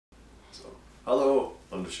Hallo,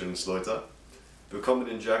 wunderschönes Leute. Willkommen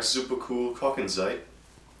in Jack's Super Cool Kochenzeit.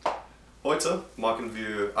 Heute machen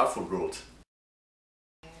wir Apfelbrot.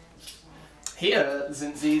 Hier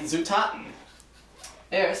sind die Zutaten.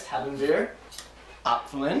 Erst haben wir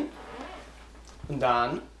Apfeln und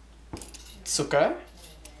dann Zucker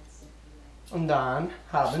und dann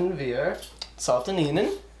haben wir Salzinen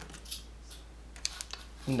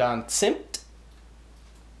und dann Zimt.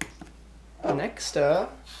 Nächste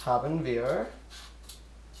haben wir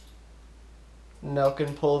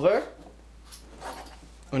Nelkenpulver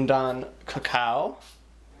und dann Kakao,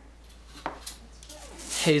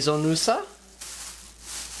 Haselnüsse.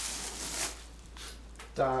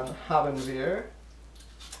 Dann haben wir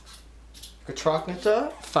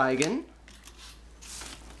getrocknete Feigen.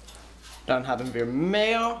 Dann haben wir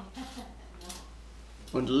Mehl.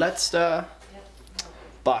 Und letzter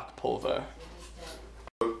Backpulver.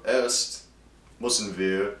 Erst müssen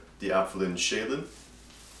wir die Apfeln schälen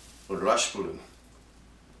und raspeln.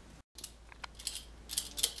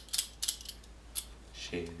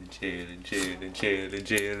 Chillin', chillin', chillin', chillin',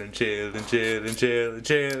 chillin', chillin', chillin', chillin',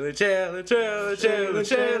 chillin', chillin', chillin',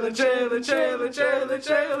 chillin', chillin', chillin', chillin',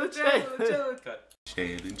 chillin', chillin', cut.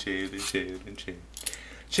 Chillin', chillin', chillin', chillin'.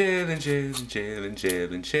 Chillin', chillin', chillin',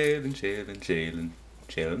 chillin', chillin', chillin', chillin',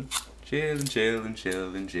 chillin'. Chillin', chillin',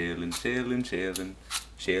 chillin', chillin', chillin', chillin',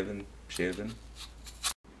 chillin', chillin'.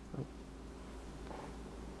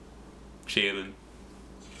 Chillin'.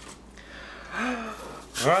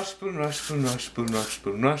 Raspeln, raspeln, raspeln,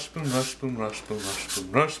 raspeln, raspeln, raspeln, raspeln,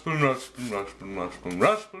 raspeln, raspeln, raspeln, raspeln, raspeln,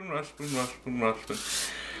 raspeln, raspeln, raspeln, raspeln.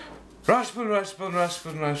 Raspeln, raspeln,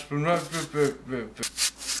 raspeln, raspeln, raspeln.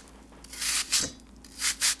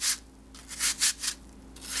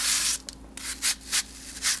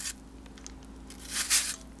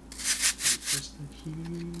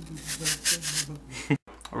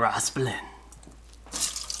 Raspeln.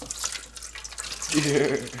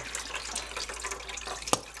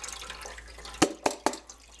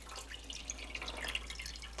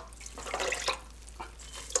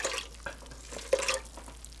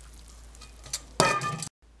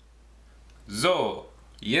 So,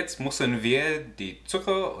 jetzt müssen wir die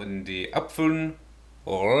Zucker und die Apfeln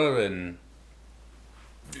rühren.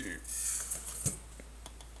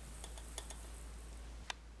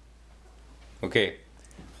 Okay,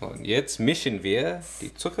 und jetzt mischen wir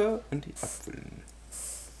die Zucker und die Apfeln.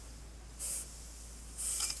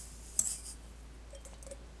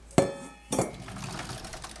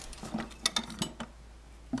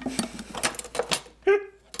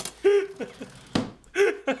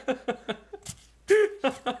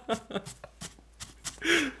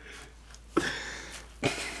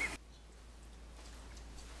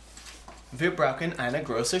 Wir brauchen eine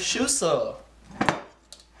große Schüssel.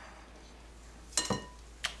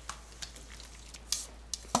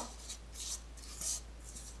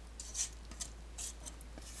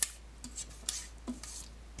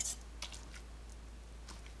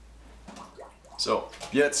 So,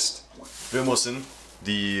 jetzt wir müssen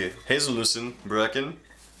die Haselnüsse brechen,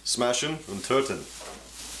 smashen und töten.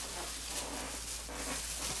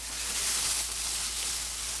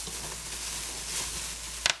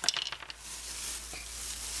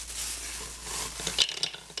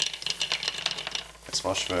 Es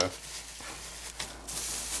war schwer.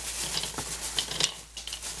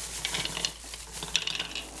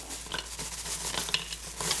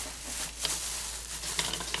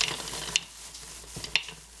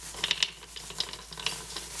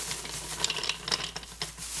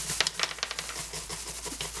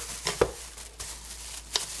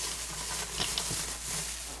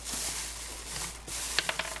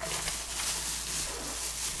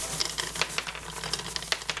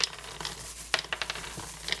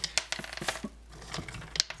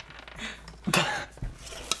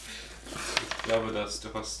 Ich glaube, dass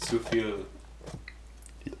du hast zu viel.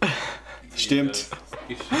 Stimmt.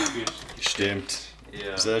 Ich. Stimmt.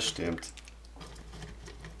 Ja. Sehr stimmt.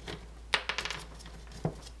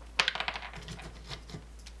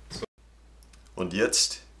 Und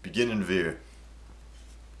jetzt beginnen wir.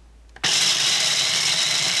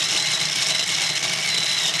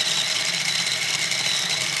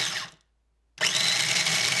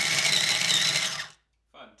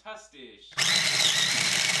 Fantastisch.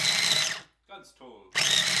 Ganz toll.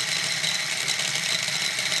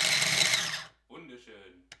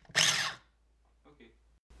 Wunderschön. Okay.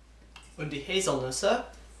 Und die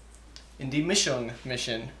Haselnüsse in die Mischung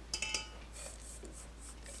mischen.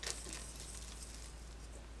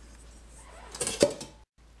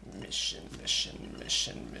 Mischen, mischen,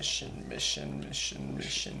 mischen, mischen, mischen, mischen,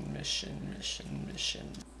 mischen, mischen, mischen,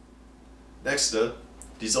 mischen. Nächste,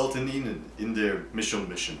 Die sollten Ihnen in der Mischung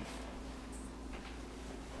mischen.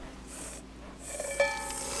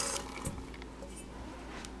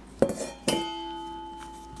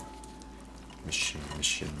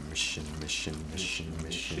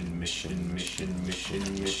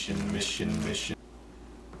 Mischen.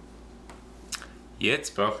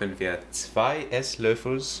 Jetzt brauchen wir 2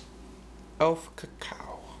 Esslöffel auf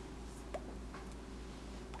Kakao.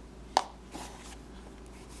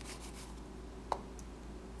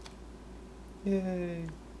 Yay.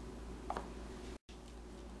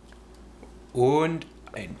 Und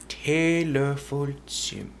ein Teelöffel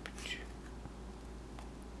Zimt.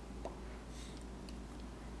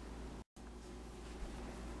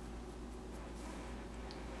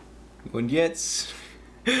 Und jetzt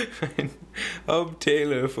ein halben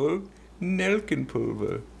Teelöffel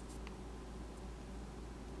Nelkenpulver.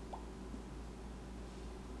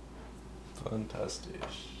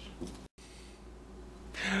 Fantastisch.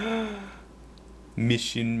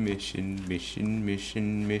 Mischen.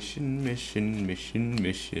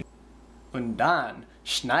 Und dann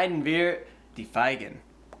schneiden wir die Feigen.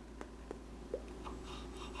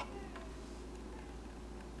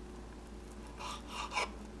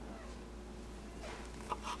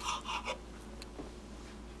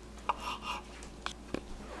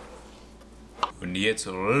 Und jetzt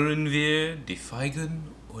rühren wir die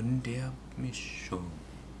Feigen und der Mischung.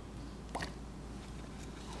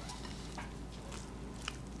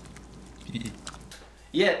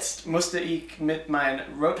 Jetzt musste ich mit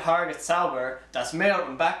meinem rothaarigen Zauber das Mehl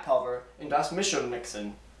und Backpulver in das Mischung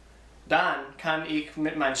mixen. Dann kann ich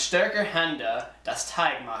mit meinen starken Händen das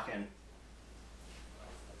Teig machen.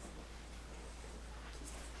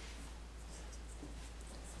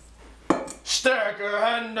 Starke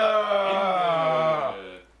Hände!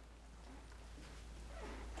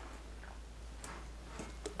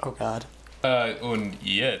 Oh Gott. Und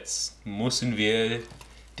jetzt müssen wir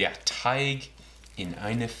der Teig in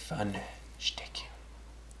eine Pfanne stecken.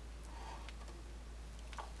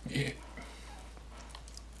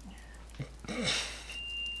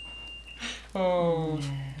 Oh,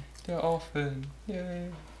 der Ofen.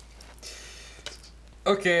 Yay.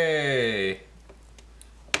 Okay.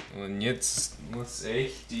 Und jetzt muss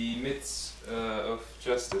ich die Mitts of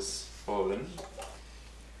Justice holen.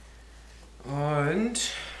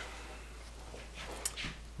 Und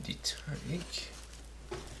die Teig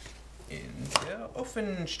in der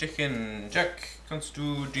Ofen stecken. Jack, kannst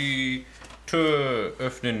du die Tür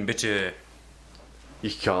öffnen, bitte?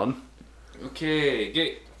 Ich kann. Okay,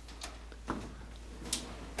 geh.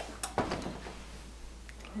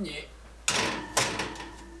 Nee.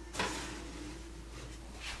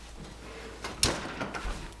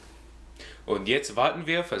 Und jetzt warten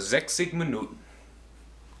wir für 60 Minuten.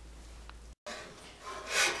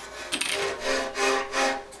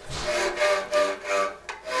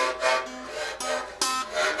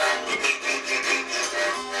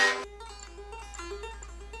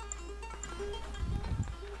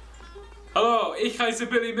 Hallo, ich heiße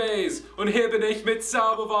Billy Mays und hier bin ich mit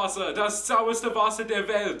Zauberwasser, das sauberste Wasser der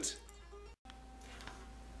Welt.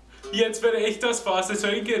 Jetzt werde ich das Wasser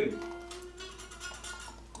trinken.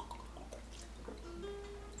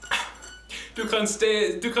 Du kannst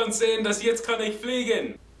sehen, dass jetzt kann ich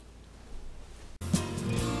fliegen.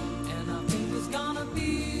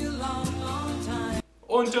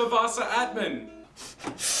 Unter Wasser atmen.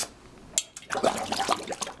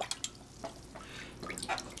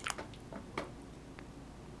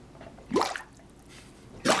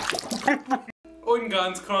 Und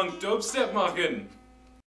ganz krank Dubstep machen.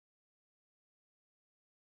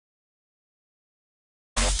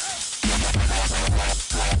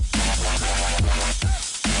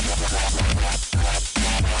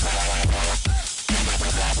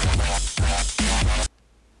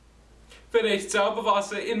 Wenn ich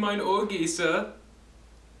Zauberwasser in mein Ohr gieße,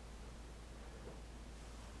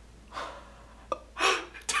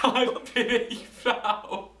 dann bin ich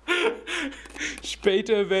flau.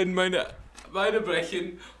 Später werden meine Beine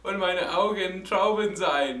brechen und meine Augen Trauben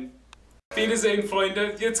sein. Wiedersehen,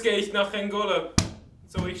 Freunde. Jetzt gehe ich nach Angola,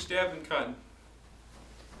 so ich sterben kann.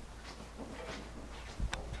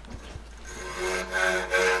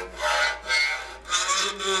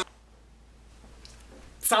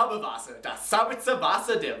 Zauberwasser, das sauberste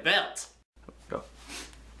Wasser der Welt. Ja.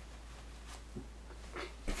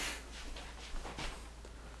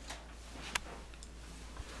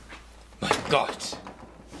 Mein Gott.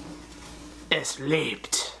 Es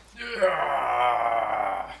lebt.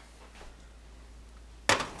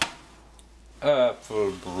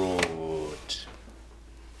 Apfelbrot.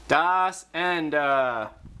 Das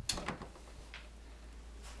Ende.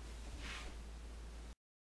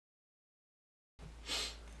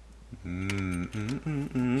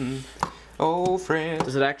 Oh, friend.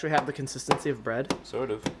 Does it actually have the consistency of bread?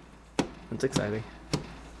 Sort of. That's exciting.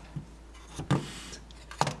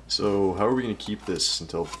 So, how are we gonna keep this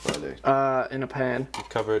until Friday? In a pan.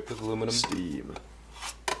 Cover it with aluminum. Steam.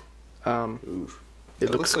 Oof. It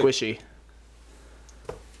That looks looks like- squishy.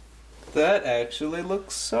 That actually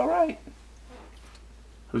looks alright.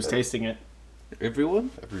 Who's tasting it?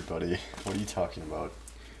 Everyone? Everybody, what are you talking about?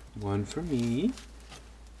 One for me.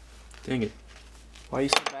 Dang it. Why are you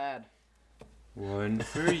so bad? One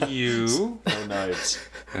for you. No knives.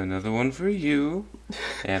 Another one for you.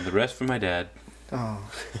 And the rest for my dad. Oh.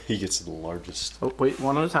 He gets the largest. Oh, wait,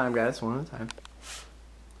 one at a time, guys. One at a time.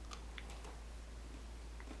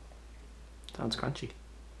 Sounds crunchy.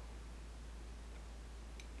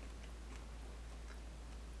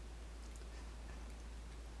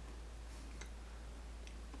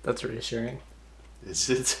 That's reassuring. Is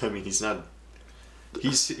it? I mean, he's not.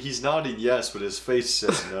 He's nodding yes, but his face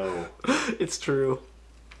says no. It's true.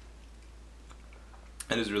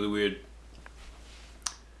 That is really weird.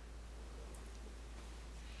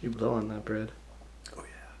 You blow on that bread. Oh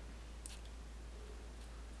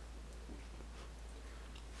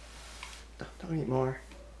Don't eat more.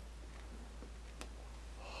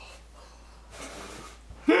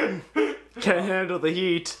 Can't handle the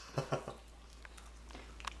heat.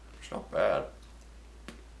 It's not bad.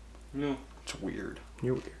 No. It's weird.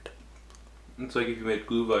 You're weird. It's like if you made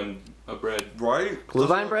glühwein a bread. Right?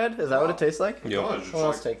 Glühwein bread? Is that what it tastes like? Yeah. God, it's Someone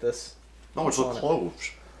else like, take this. no, it's like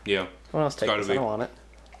cloves. Yeah. Someone else take Gotta this. be. I don't want it.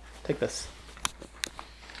 Take this.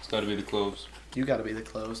 It's gotta be the cloves. You gotta be the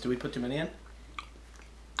clothes. Do we put too many in?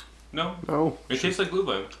 No. No. It tastes like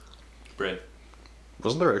glühwein bread.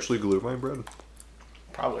 Wasn't there actually glühwein bread?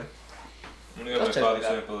 Probably. I'm gonna get Does my taste father like that.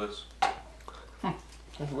 sample this.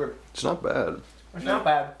 That's weird. It's not bad. It's No. not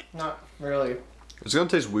bad. Not really. It's gonna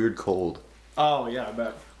taste weird cold. Oh, yeah, I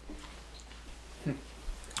bet.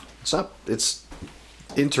 It's not. It's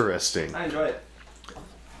interesting. I enjoy it.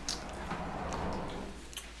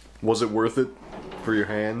 Was it worth it for your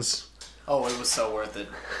hands? Oh, it was so worth it.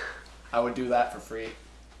 I would do that for free.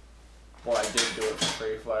 Well, I did do it for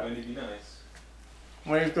free. But Wouldn't it be nice?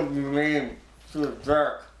 when it's gonna be mean to the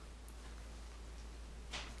jerk.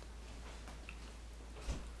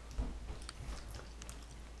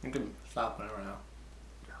 You can stop whenever now.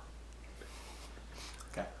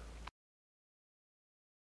 Okay.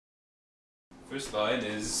 First line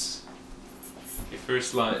is. Your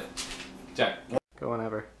first line. Jack. Go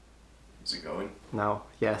whenever. Is it going? No.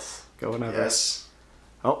 Yes. Go whenever. Yes.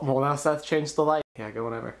 Oh, well, now Seth changed the light. Yeah, go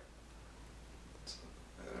whenever.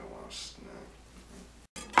 I don't want to snack.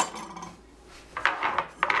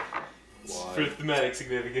 For thematic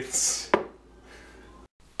significance.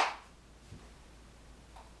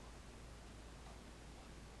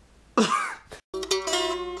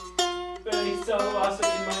 Wenn ich Sauerwasser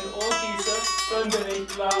in mein Ohr gieße, dann bin ich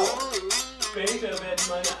blau. Später werden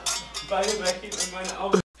meine Beine brechen und meine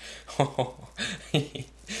Augen.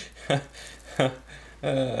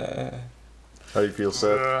 How do you feel,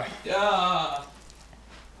 Seth? Ja!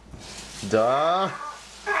 Da.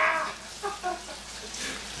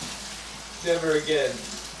 Never again.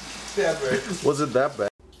 Never. Was it that bad?